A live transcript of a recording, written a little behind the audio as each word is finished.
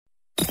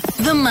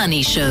The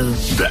Money Show.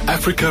 The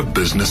Africa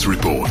Business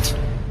Report.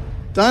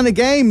 Diana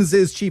Games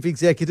is Chief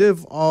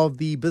Executive of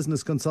the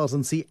business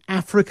consultancy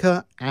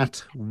Africa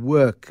at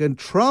Work. And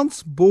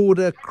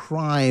trans-border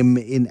crime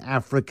in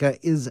Africa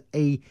is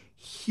a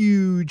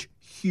huge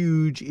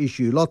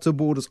issue. Lots of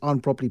borders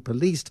aren't properly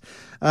policed.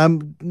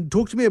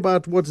 Talk to me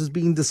about what has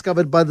been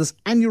discovered by this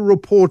annual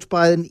report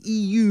by an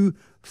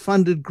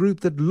EU-funded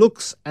group that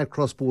looks at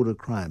cross-border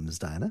crimes,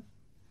 Diana.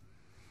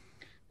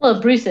 Well,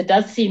 Bruce, it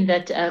does seem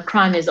that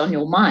crime is on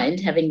your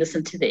mind, having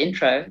listened to the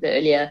intro, the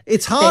earlier.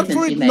 It's hard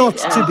for it not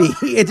to be.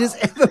 It is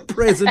ever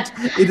present.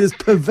 It is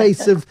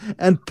pervasive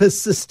and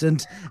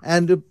persistent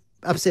and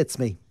upsets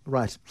me.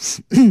 Right.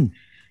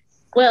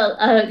 Well,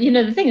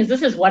 the thing is,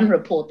 this is one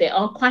report. There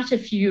are quite a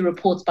few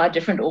reports by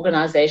different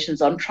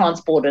organizations on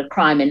trans-border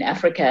crime in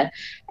Africa.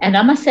 And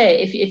I must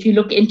say, if you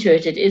look into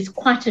it, it is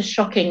quite a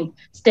shocking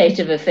state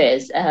of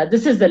affairs.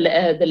 This is the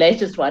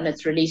latest one.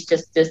 It's released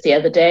just the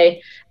other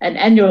day, an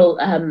annual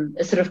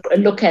sort of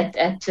look at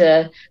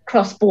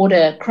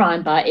cross-border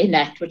crime by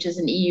ENACT, which is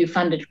an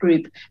EU-funded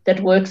group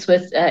that works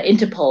with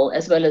Interpol,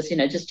 as well as,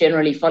 just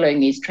generally following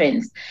these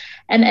trends.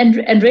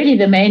 And really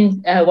the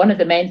main one of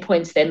the main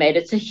points they made,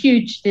 it's a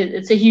huge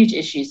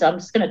issue. So I'm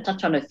just going to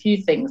touch on a few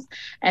things.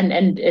 And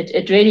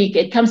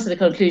it comes to the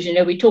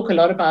conclusion, we talk a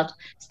lot about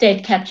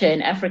state capture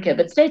in Africa,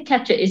 but state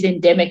capture is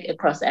endemic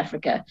across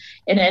Africa.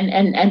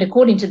 And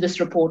according to this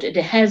report, it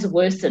has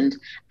worsened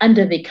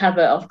under the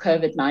cover of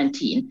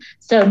COVID-19.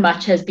 So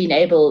much has been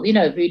able,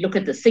 if we look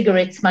at the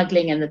cigarette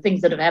smuggling and the things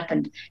that have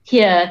happened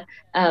here,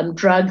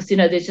 drugs,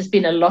 there's just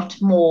been a lot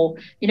more,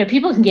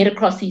 people can get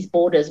across these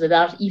borders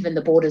without even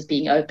the borders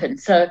being open.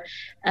 So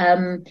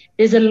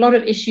there's a lot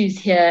of issues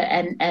here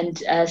and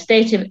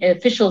state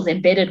officials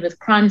embedded with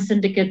crime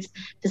syndicates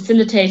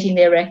facilitating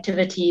their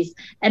activities.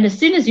 And as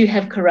soon as you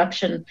have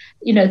corruption,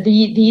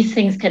 these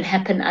things can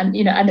happen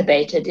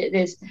unabated.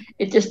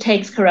 It just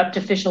takes corrupt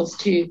officials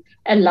to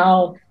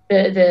allow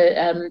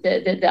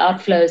the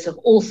outflows of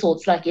all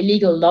sorts, like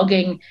illegal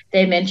logging.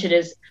 They mentioned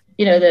as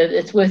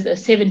it's worth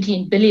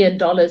 $17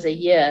 billion a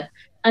year.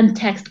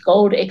 Untaxed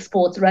gold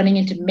exports running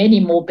into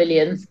many more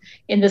billions.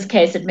 In this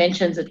case, it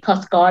mentions it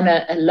cost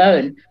Ghana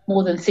alone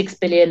more than $6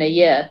 billion a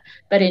year.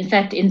 But in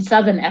fact, in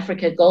Southern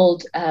Africa,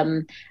 gold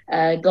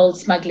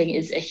smuggling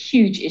is a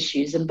huge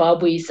issue.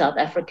 Zimbabwe, South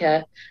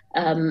Africa,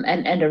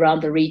 and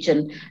around the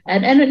region.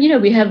 And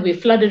we're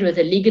flooded with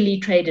illegally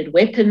traded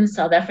weapons.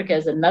 South Africa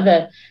is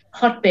another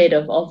hotbed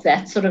of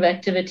that sort of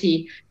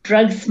activity.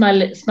 Drug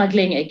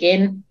smuggling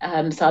again,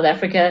 South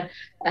Africa.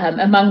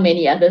 Among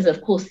many others.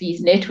 Of course, these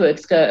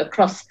networks go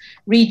across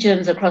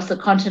regions, across the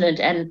continent,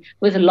 and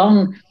with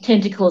long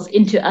tentacles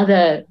into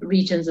other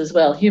regions as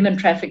well, human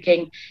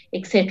trafficking,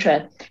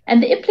 etc.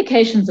 And the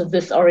implications of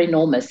this are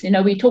enormous.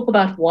 We talk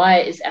about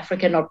why is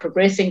Africa not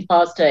progressing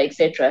faster,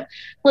 etc.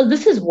 Well,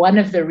 this is one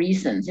of the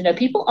reasons.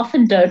 People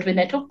often don't, when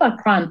they talk about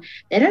crime,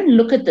 they don't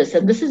look at this.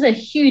 And this is a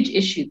huge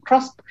issue,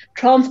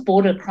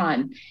 trans-border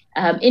crime.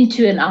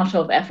 Into and out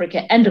of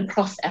Africa and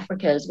across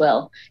Africa as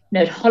well.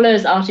 It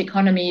hollows out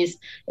economies,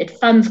 it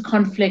funds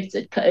conflicts,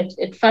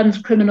 it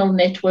funds criminal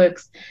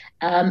networks.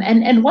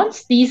 And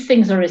once these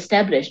things are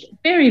established,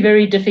 very,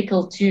 very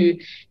difficult to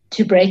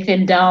break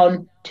them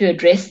down, to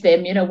address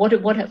them.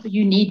 What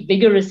you need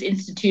vigorous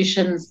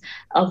institutions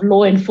of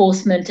law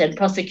enforcement and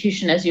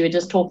prosecution, as you were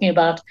just talking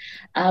about,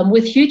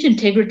 with huge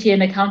integrity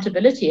and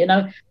accountability.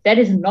 That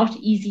is not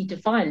easy to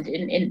find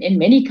in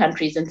many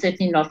countries, and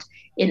certainly not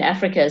in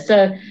Africa.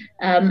 So,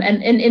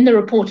 and in the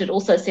report, it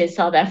also says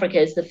South Africa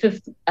is the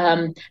fifth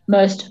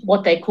most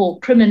what they call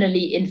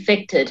criminally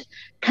infected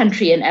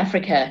country in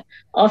Africa,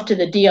 after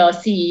the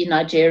DRC,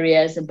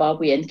 Nigeria,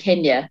 Zimbabwe, and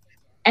Kenya,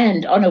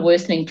 and on a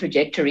worsening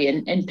trajectory,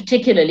 and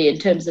particularly in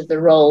terms of the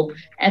role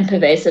and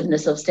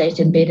pervasiveness of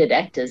state-embedded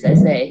actors,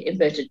 as they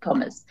inverted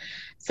commas.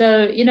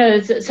 So,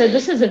 so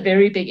this is a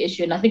very big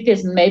issue, and I think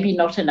there's maybe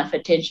not enough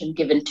attention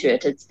given to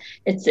it.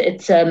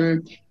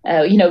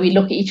 We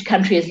look, each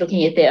country is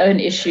looking at their own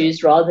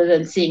issues rather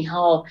than seeing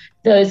how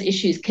those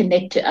issues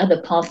connect to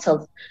other parts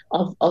of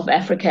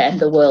Africa and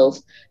the world.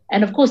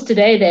 And of course,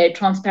 today,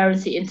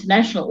 Transparency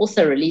International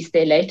also released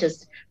their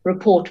latest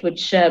report,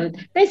 which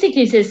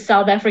basically says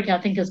South Africa, I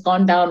think, has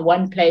gone down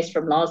one place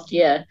from last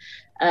year.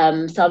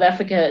 South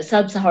Africa,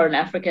 Sub-Saharan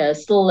Africa,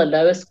 is still the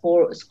lowest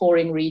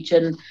scoring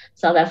region.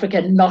 South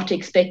Africa not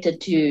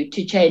expected to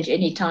change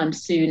anytime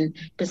soon,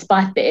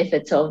 despite the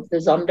efforts of the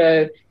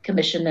Zondo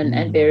Commission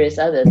and various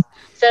others.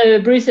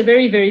 So, Bruce, a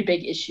very, very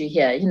big issue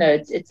here.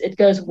 It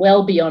goes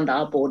well beyond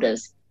our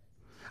borders.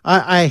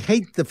 I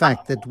hate the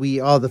fact that we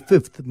are the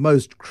fifth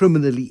most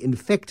criminally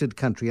infected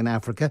country in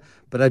Africa,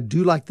 but I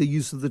do like the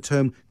use of the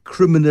term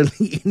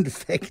criminally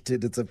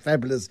infected. It's a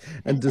fabulous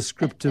and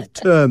descriptive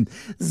term.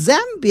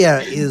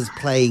 Zambia is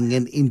playing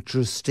an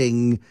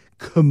interesting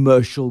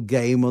commercial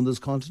game on this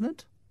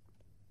continent.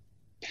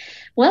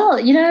 Well,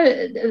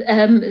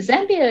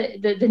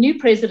 Zambia, the new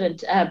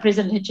president,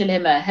 President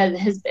Hichilema,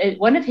 has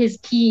one of his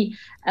key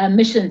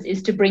missions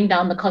is to bring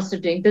down the cost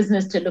of doing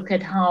business, to look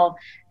at how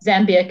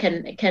Zambia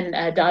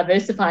can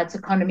diversify its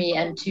economy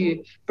and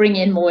to bring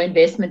in more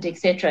investment,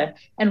 etc.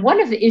 And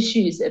one of the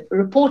issues,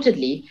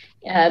 reportedly,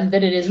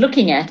 that it is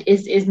looking at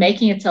is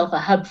making itself a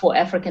hub for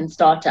African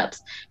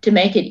startups, to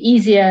make it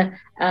easier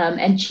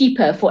and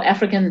cheaper for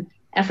African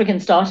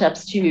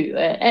startups to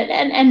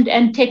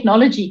and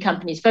technology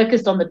companies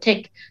focused on the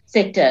tech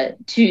sector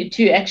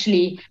to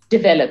actually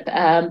develop,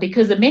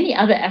 because many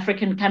other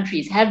African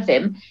countries have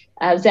them.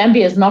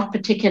 Zambia is not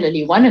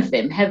particularly one of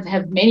them.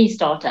 Have many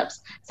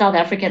startups. South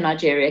Africa,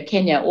 Nigeria,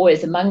 Kenya,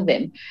 always among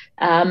them.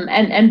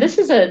 And this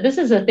is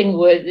a thing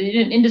worth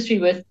an industry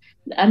worth.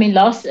 I mean,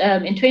 last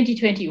in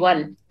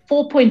 2021,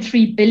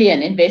 4.3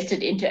 billion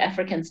invested into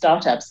African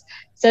startups.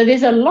 So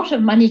there's a lot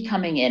of money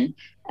coming in.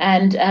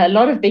 And a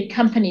lot of big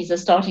companies are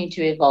starting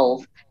to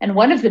evolve. And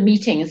one of the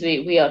meetings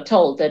we are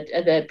told that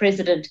the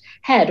president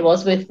had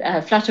was with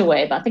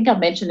Flutterwave. I think I've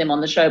mentioned them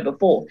on the show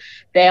before.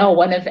 They are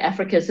one of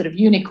Africa's sort of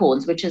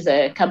unicorns, which is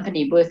a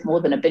company worth more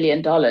than $1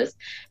 billion.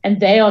 And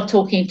they are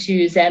talking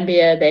to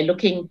Zambia. They're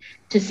looking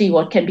to see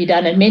what can be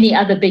done. And many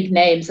other big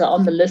names are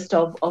on the list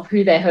of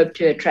who they hope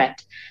to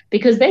attract.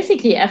 Because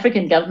basically,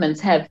 African governments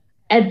have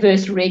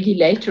adverse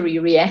regulatory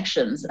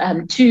reactions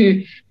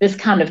to this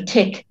kind of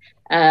tech.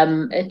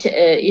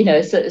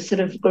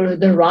 Sort of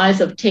the rise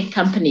of tech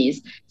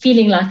companies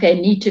feeling like they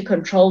need to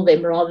control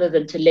them rather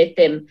than to let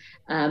them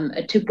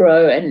to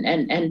grow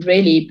and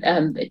really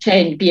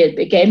be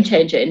a game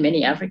changer in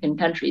many African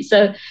countries.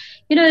 So,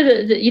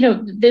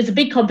 there's a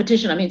big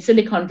competition. I mean,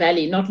 Silicon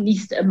Valley, not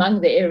least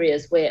among the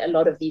areas where a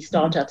lot of these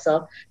startups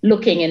are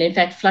looking. And in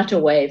fact,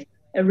 Flutterwave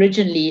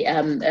originally,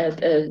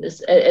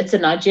 it's a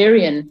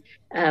Nigerian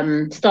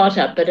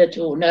startup, but it's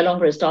no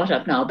longer a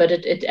startup now, but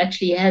it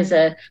actually has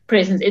a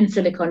presence in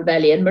Silicon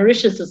Valley, and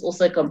Mauritius is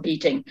also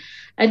competing.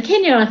 And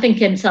Kenya, I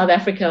think, and South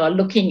Africa are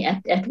looking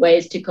at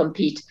ways to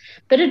compete.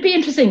 But it'd be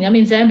interesting. I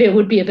mean, Zambia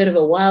would be a bit of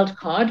a wild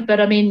card,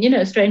 but I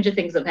mean, stranger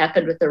things have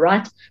happened with the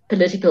right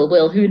political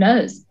will. Who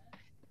knows?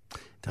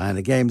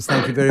 Diana Games,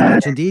 thank you very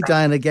much indeed.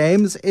 Diana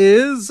Games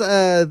is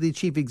the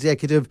chief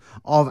executive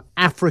of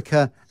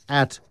Africa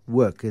at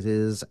Work. It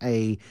is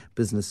a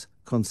business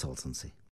consultancy.